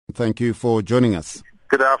Thank you for joining us.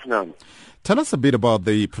 Good afternoon. Tell us a bit about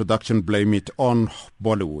the production Blame It on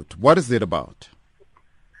Bollywood. What is it about?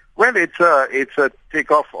 Well, it's a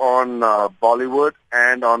takeoff on Bollywood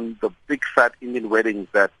and on the big fat Indian weddings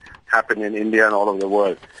that happen in India and all over the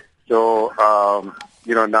world. So,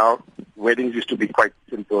 now weddings used to be quite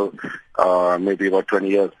simple, maybe about 20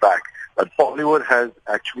 years back. But Bollywood has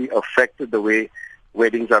actually affected the way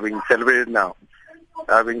weddings are being celebrated now,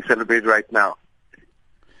 right now.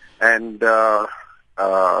 And so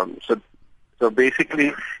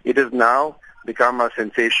basically, it has now become a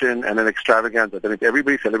sensation and an extravaganza. That means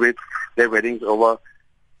everybody celebrates their weddings over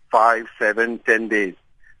 5, 7, 10 days.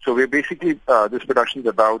 So we're basically, this production is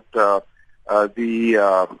about a big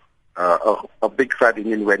fat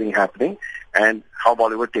Indian wedding happening and how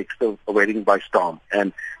Bollywood takes the wedding by storm.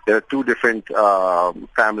 And there are two different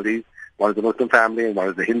families. One is the Muslim family and one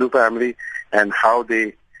is the Hindu family, and how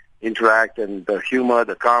they interact, and the humor,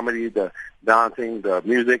 the comedy, the dancing, the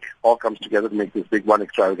music, all comes together to make this big one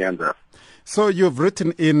extravaganza. So you've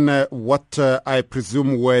written in what I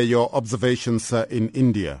presume were your observations in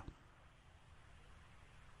India.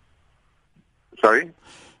 Sorry?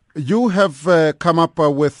 You have come up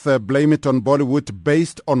with Blame It on Bollywood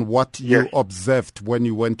based on what you observed when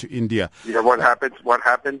you went to India. Yeah, what happens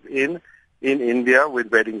in India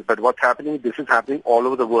with weddings, but what's happening, this is happening all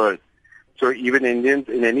over the world. So even Indians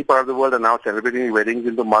in any part of the world are now celebrating weddings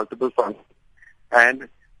into multiple functions. And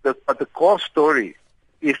the core story,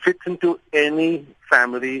 it fits into any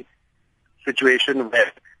family situation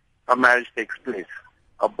where a marriage takes place.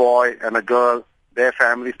 A boy and a girl, their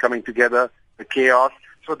families coming together, the chaos.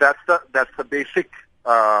 So that's the basic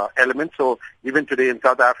element. So even today in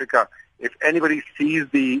South Africa, if anybody sees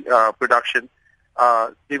the production,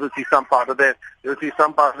 they will see some part of their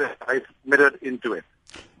life mirrored into it.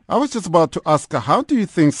 I was just about to ask, how do you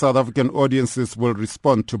think South African audiences will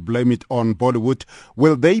respond to Blame It on Bollywood?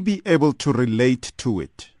 Will they be able to relate to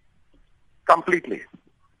it? Completely.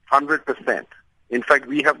 100%. In fact,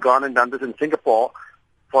 we have gone and done this in Singapore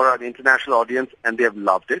for an international audience, and they have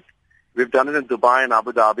loved it. We've done it in Dubai and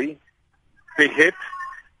Abu Dhabi. Big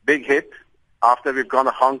hit. After we've gone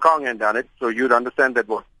to Hong Kong and done it, so you'd understand that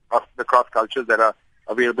the cross cultures that are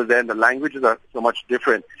available there, and the languages are so much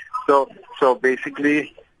different. So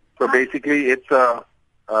basically, it's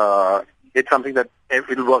something that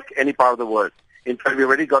it'll work any part of the world. In fact, we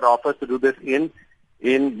already got offers to do this in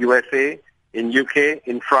USA, in UK,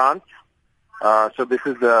 in France. So this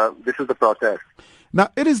is the process. Now,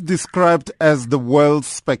 it is described as the world's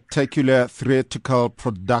spectacular theatrical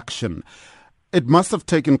production. It must have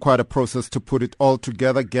taken quite a process to put it all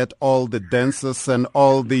together, get all the dancers and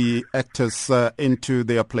all the actors into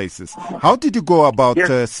their places. How did you go about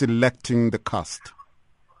selecting the cast?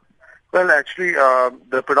 Well, actually,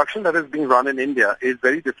 the production that is being run in India is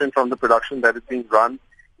very different from the production that is being run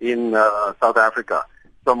in South Africa.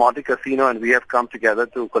 So Monte Casino and we have come together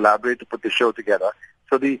to collaborate to put the show together.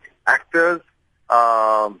 So the actors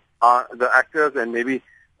and maybe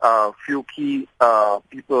a few key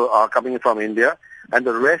people are coming in from India, and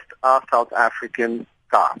the rest are South African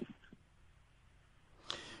cast.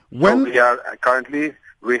 So we are currently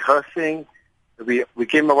rehearsing. We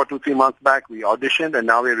came about 2-3 months back. We auditioned, and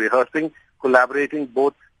now we're rehearsing, collaborating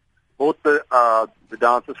both the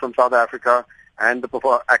dancers from South Africa and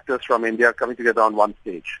the actors from India coming together on one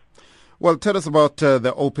stage. Well, tell us about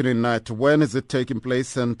the opening night. When is it taking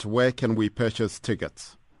place, and where can we purchase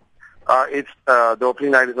tickets? The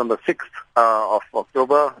opening night is on the 6th of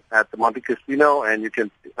October at the Monte Casino, and you can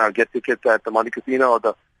get tickets at the Monte Casino or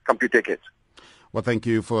the CompuTicket. Well, thank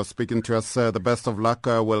you for speaking to us. The best of luck.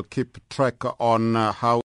 We'll keep track on how